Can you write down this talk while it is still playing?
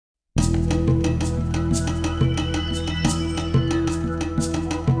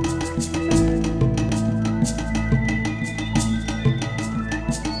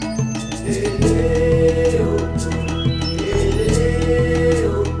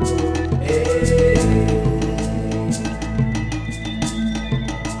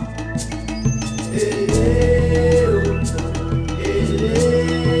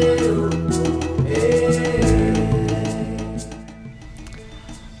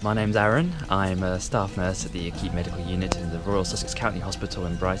My name's Aaron. I'm a staff nurse at the Acute Medical Unit in the Royal Sussex County Hospital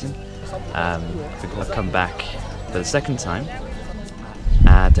in Brighton. I've come back for the second time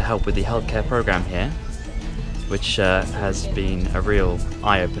to help with the healthcare programme here, which has been a real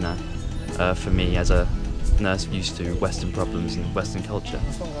eye-opener for me as a nurse used to Western problems and Western culture.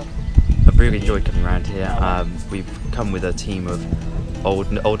 I've really enjoyed coming around here. We've come with a team of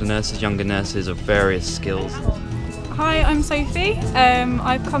older nurses, younger nurses of various skills. Hi, I'm Sophie.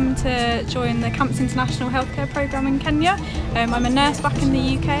 I've come to join the Camps International Healthcare Programme in Kenya. I'm a nurse back in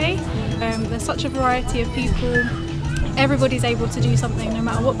the UK. There's such a variety of people. Everybody's able to do something no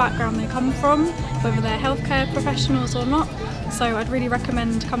matter what background they come from, whether they're healthcare professionals or not. So I'd really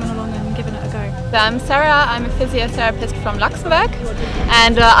recommend coming along and giving it a go. I'm Sarah, I'm a physiotherapist from Luxembourg,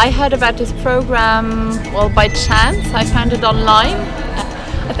 and I heard about this program, well, by chance. I found it online.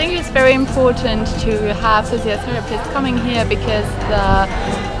 I think it's very important to have physiotherapists coming here because the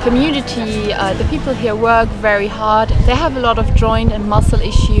community, the people here work very hard. They have a lot of joint and muscle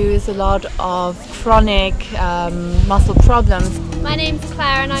issues, a lot of chronic muscle problems. My name's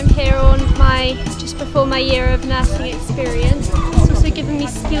Claire and I'm here on just before my year of nursing experience. It's also given me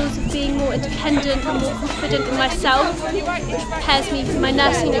skills of being more independent and more confident in myself, which prepares me for my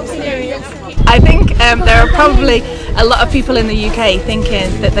nursing experience. I think there are probably a lot of people in the UK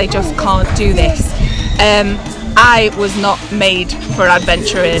thinking that they just can't do this. I was not made for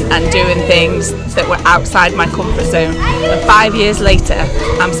adventuring and doing things that were outside my comfort zone. And 5 years later,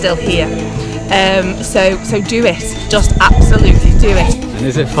 I'm still here. So do it. Just absolutely do it. And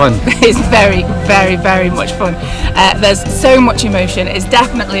is it fun? It's very, very, very much fun. There's so much emotion. It's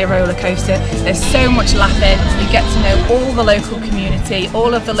definitely a roller coaster. There's so much laughing. You get to know all the local community,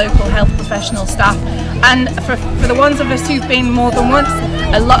 all of the local health professional staff, and for the ones of us who've been more than once,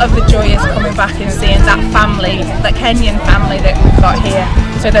 a lot of the joy is coming back and seeing that family, that Kenyan family that we've got here.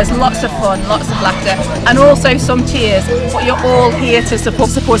 So there's lots of fun, lots of laughter, and also some tears, but you're all here to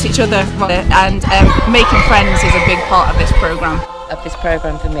support each other, and making friends is a big part of this programme. This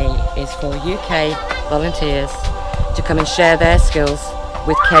programme for me is for UK volunteers to come and share their skills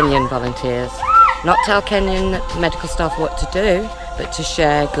with Kenyan volunteers. Not tell Kenyan medical staff what to do, but to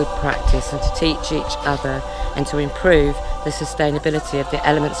share good practice and to teach each other and to improve the sustainability of the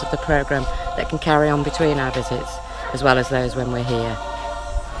elements of the programme that can carry on between our visits, as well as those when we're here.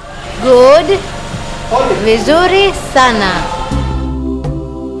 Good, vizuri sana.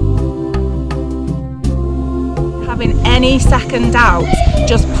 Having any second doubt,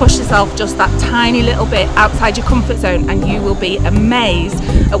 just push yourself just that tiny little bit outside your comfort zone and you will be amazed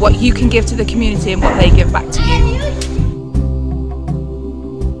at what you can give to the community and what they give back to you.